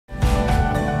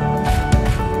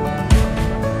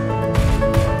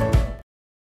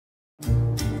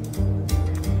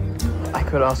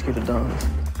could ask you to dance.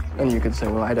 And you could say,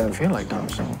 well, I don't feel like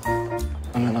dancing.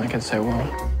 And then I could say,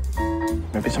 well,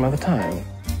 maybe some other time.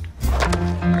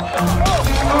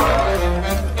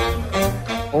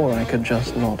 Or I could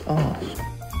just not ask.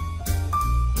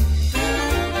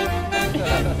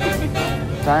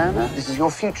 Diana, this is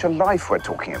your future life we're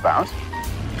talking about.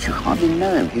 But you hardly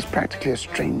know him. He's practically a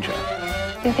stranger.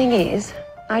 The thing is,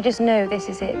 I just know this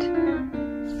is it.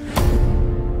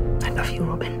 I love you,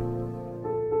 Robin.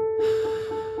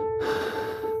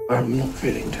 I'm not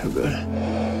feeling too good.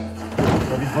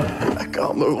 I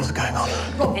can't move. What's going on?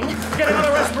 Robin? Get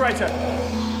another respirator!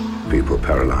 People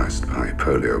paralyzed by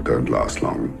polio don't last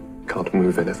long. Can't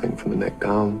move anything from the neck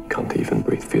down. Can't even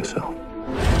breathe for yourself.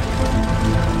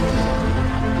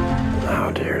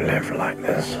 How do you live like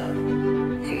this?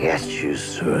 You get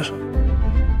used to it.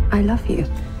 I love you,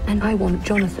 and I want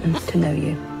Jonathan to know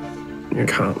you. You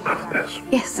can't love this.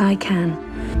 Yes, I can.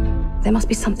 There must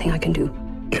be something I can do.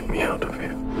 Get me out of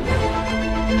here.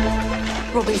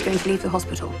 Robin's going to leave the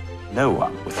hospital. No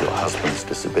one with your husband's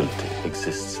disability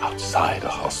exists outside a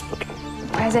hospital.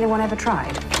 Has anyone ever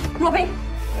tried? Robin!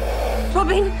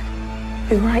 Robin!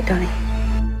 You're right, darling.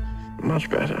 Much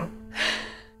better.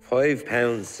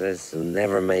 £5 says he'll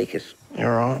never make it.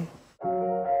 You're on.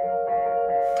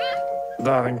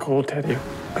 Darling, call Teddy.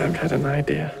 I've had an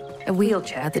idea. A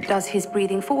wheelchair that does his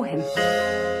breathing for him.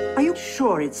 Are you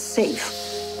sure it's safe?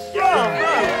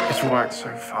 It's worked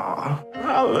so far.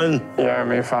 Alan, You owe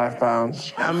me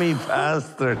 £5. hammy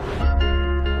bastard.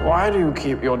 Why do you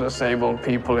keep your disabled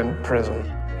people in prison?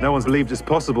 No one's believed it's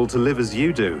possible to live as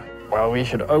you do. Well, we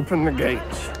should open the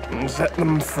gates and set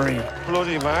them free.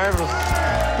 Bloody marvellous.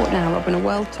 What now, Robin? A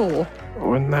world tour?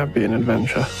 Wouldn't that be an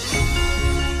adventure?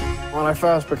 When I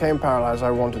first became paralyzed,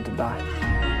 I wanted to die.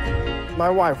 My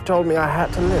wife told me I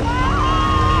had to live.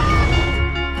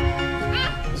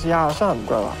 See our son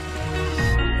grow up.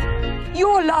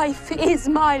 Your life is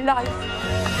my life.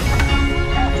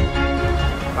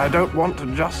 I don't want to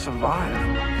just survive.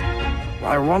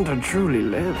 I want to truly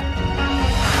live.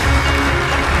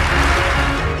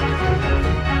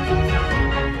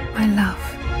 My love.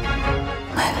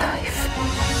 My life.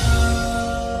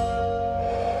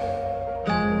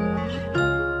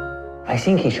 I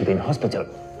think he should be in hospital.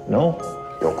 No?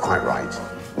 You're quite right.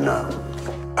 No.